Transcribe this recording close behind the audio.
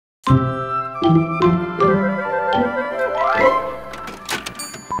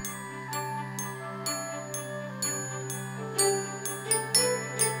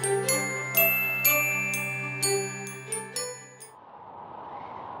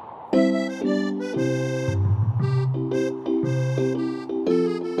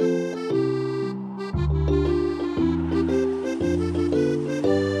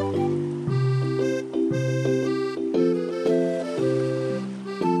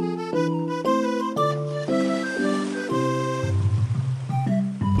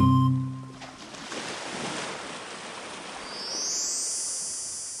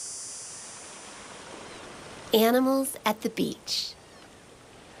animals at the beach.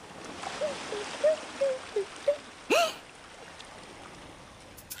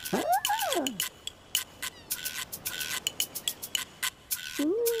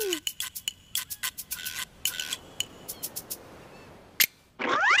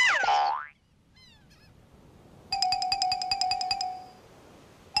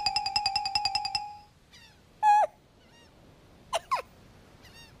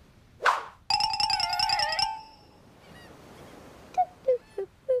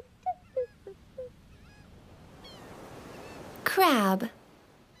 Crab.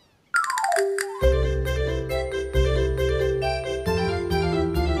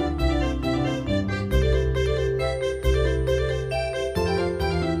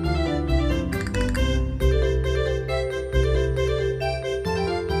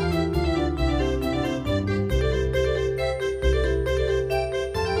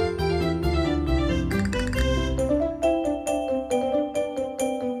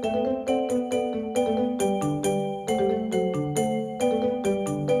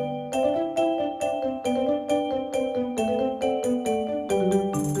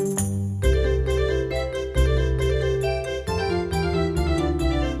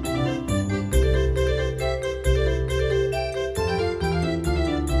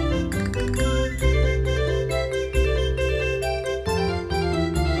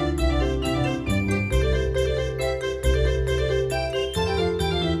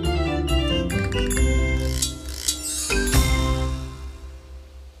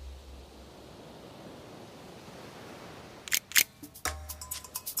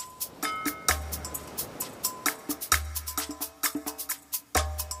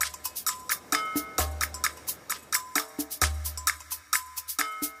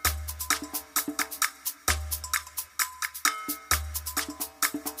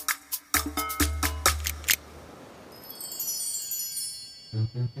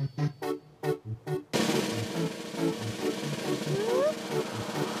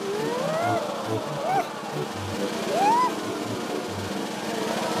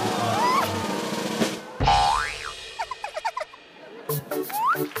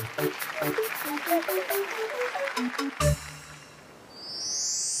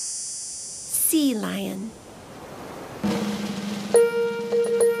 Sea lion.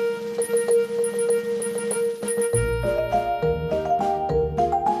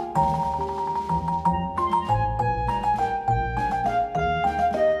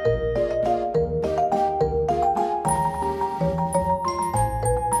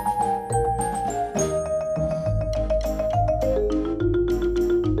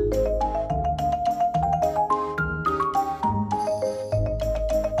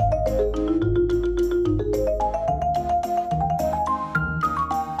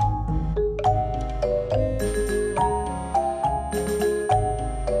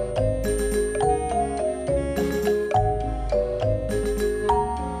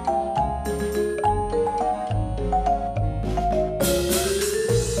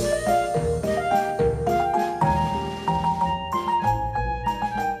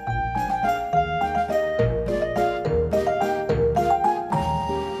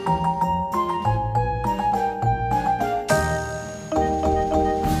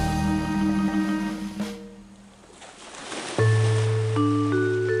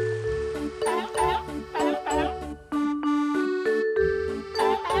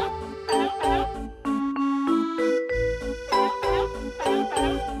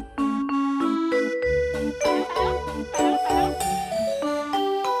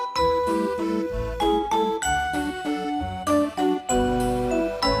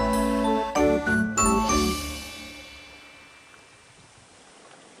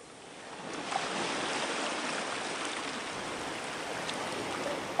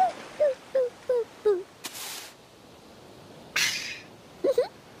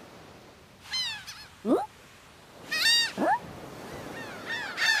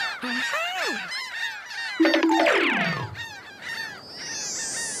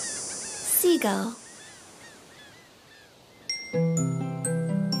 Seagull.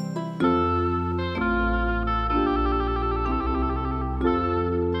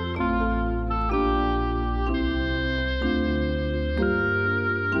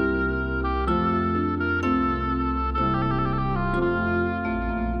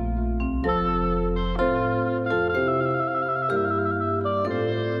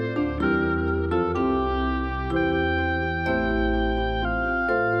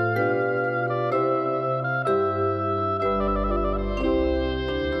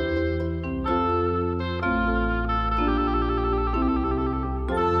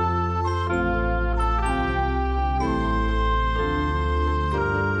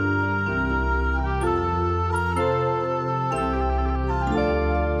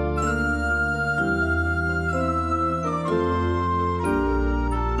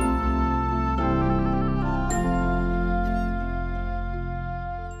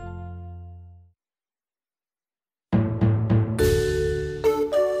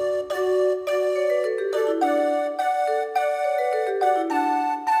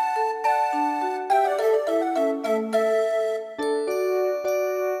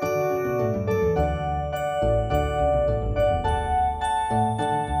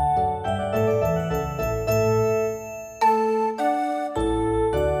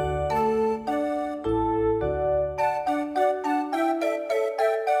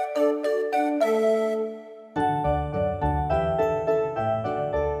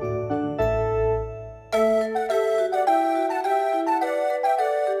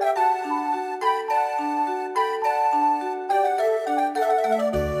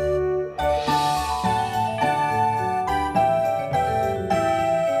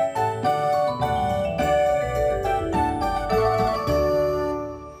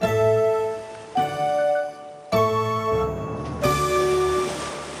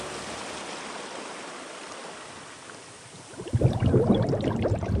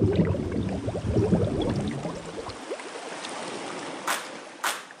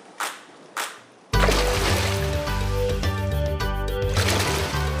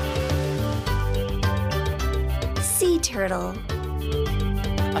 turtle.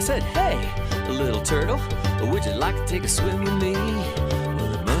 I said, hey, little turtle, would you like to take a swim with me?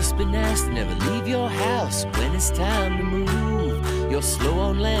 Well, it must be nice to never leave your house when it's time to move. You're slow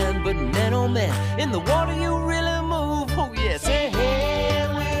on land, but man, oh man, in the water you really move. Oh yeah, say, hey,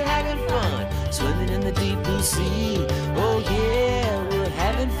 we're having fun, swimming in the deep blue sea. Oh yeah, we're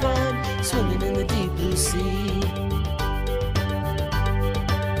having fun, swimming in the deep blue sea.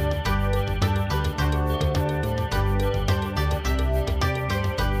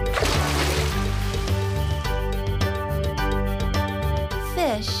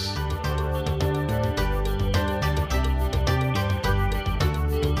 Fish.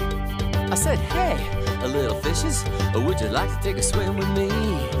 I said, hey, little fishes, would you like to take a swim with me?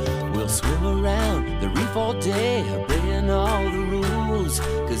 We'll swim around the reef all day, breaking all the rules.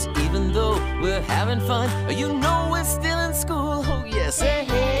 Cause even though we're having fun, you know we're still in school. Oh yeah, say,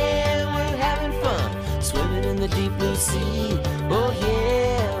 hey, we're having fun, swimming in the deep blue sea. Oh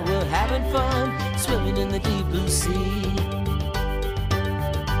yeah, we're having fun, swimming in the deep blue sea.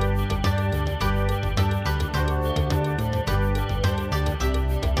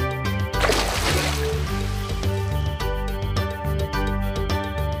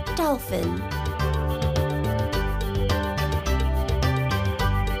 Dolphin.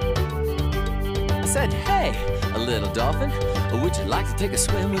 I said, hey, a little dolphin, would you like to take a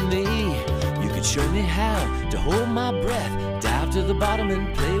swim with me? You can show me how to hold my breath, dive to the bottom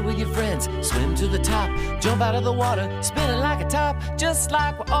and play with your friends, swim to the top, jump out of the water, spinning like a top, just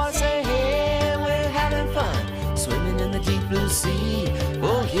like we ought to. Say, hey, we're having fun, swimming in the deep blue sea.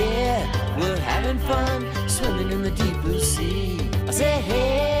 Oh yeah, we're having fun, swimming in the deep blue sea. I say,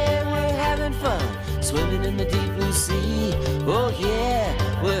 hey, we're having fun, swimming in the deep blue sea. Oh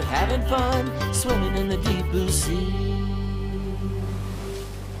yeah, we're having fun, swimming in the deep blue sea.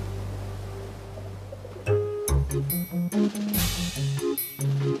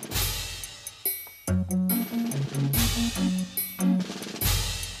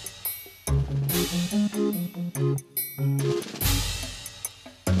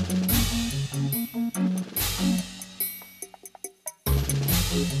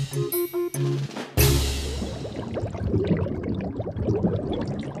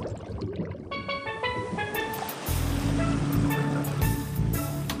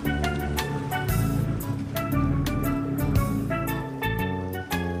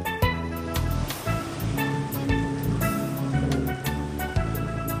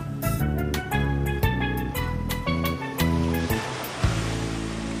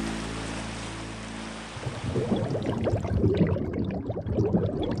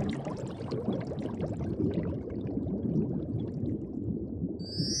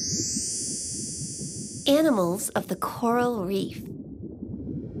 Animals of the coral reef.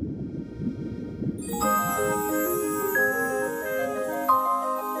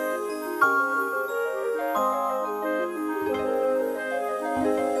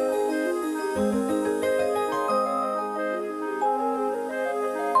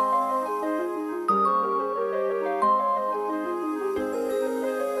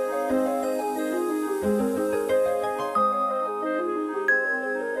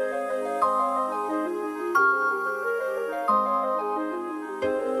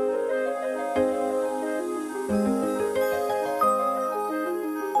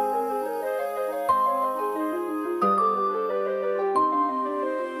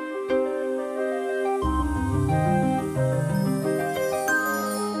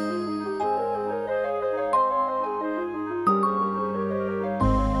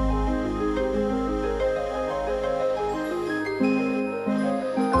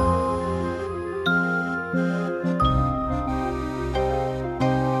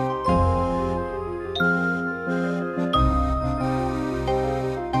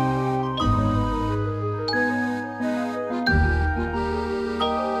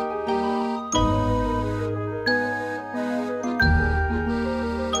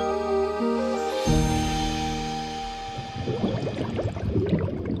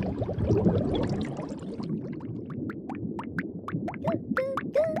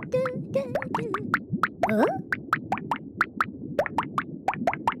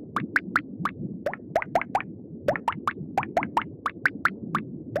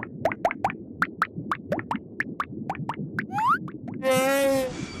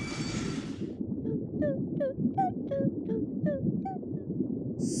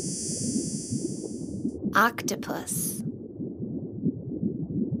 Octopus.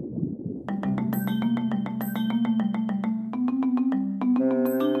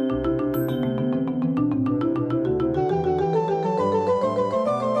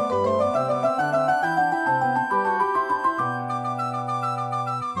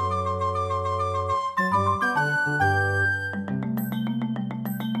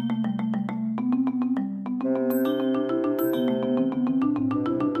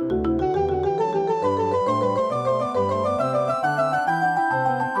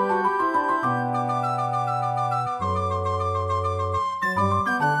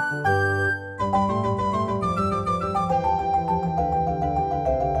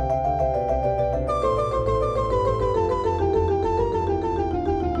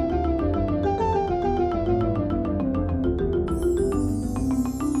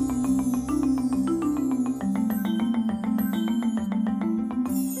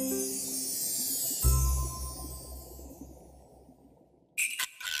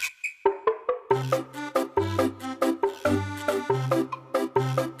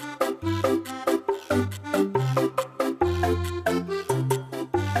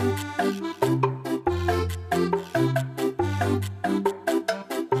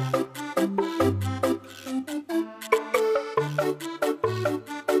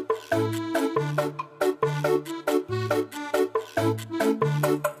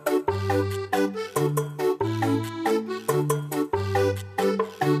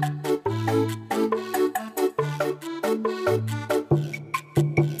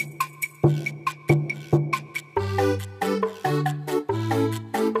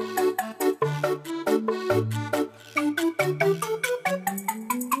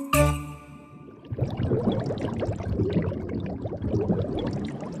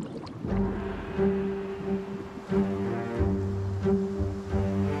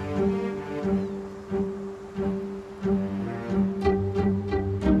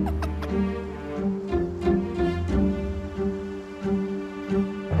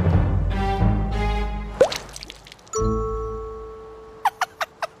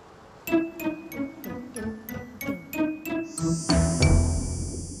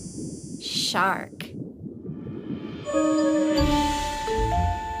 Shark.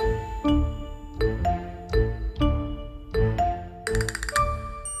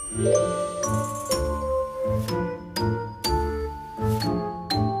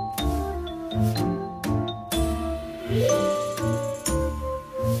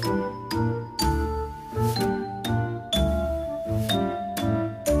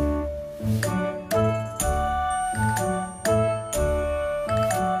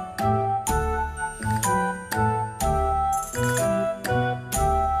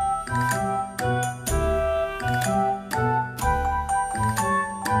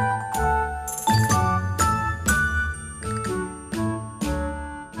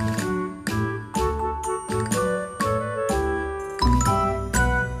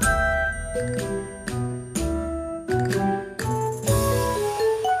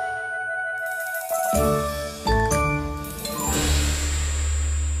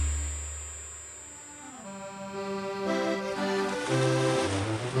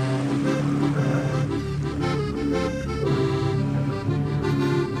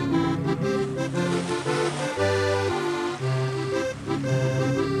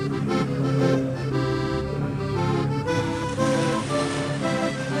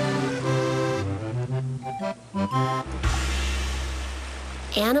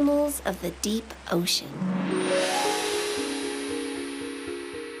 Animals of the deep ocean.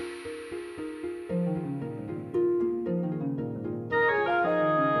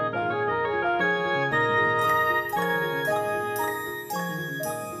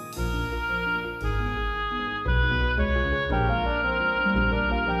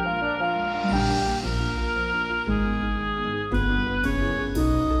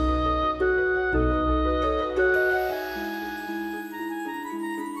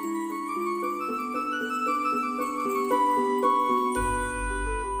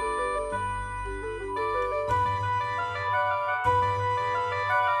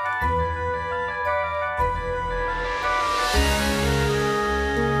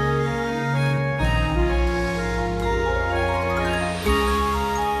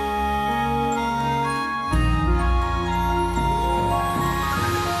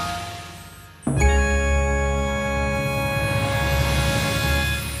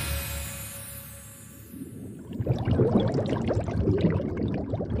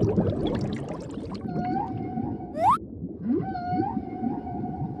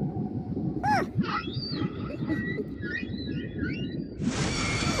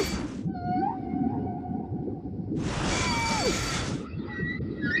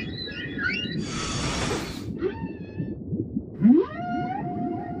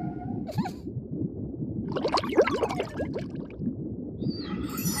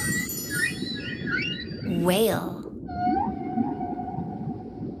 Whale.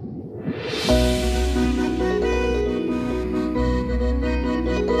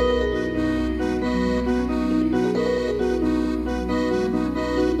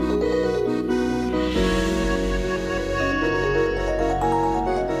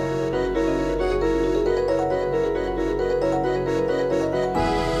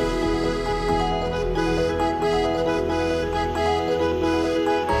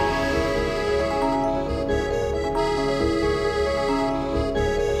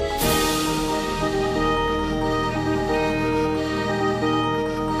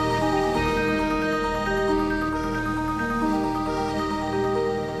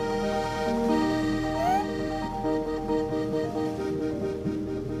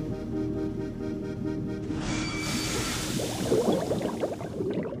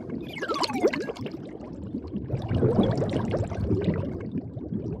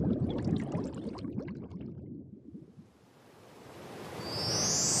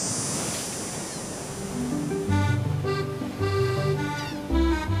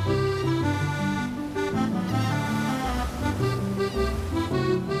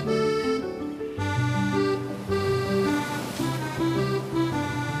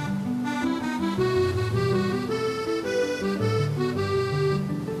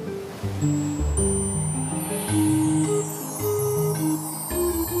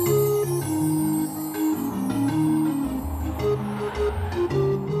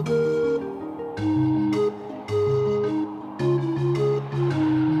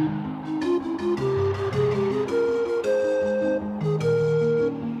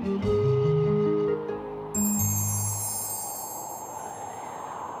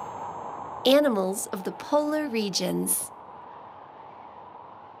 Animals of the polar regions.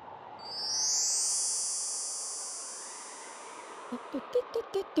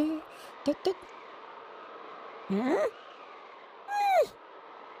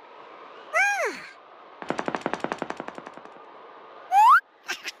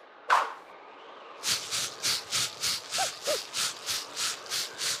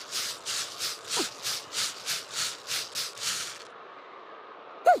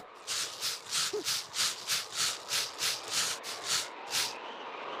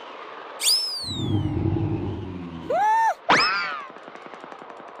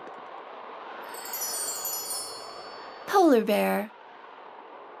 Polar bear.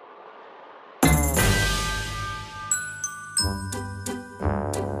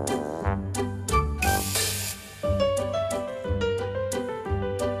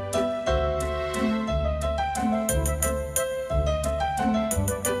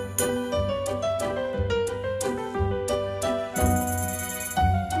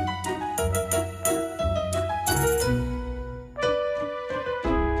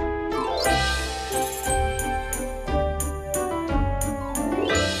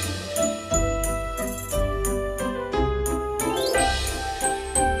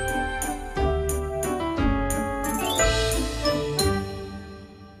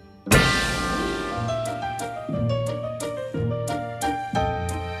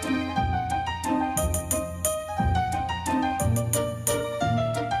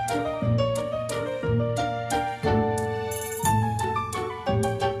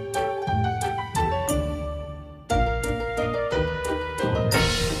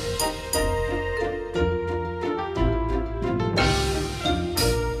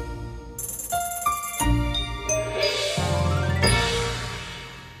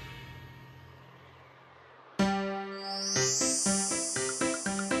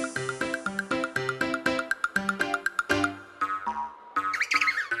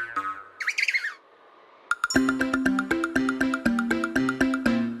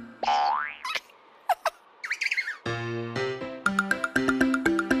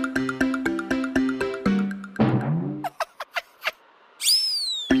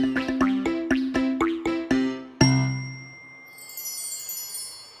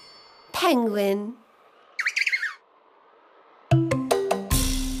 Penguin.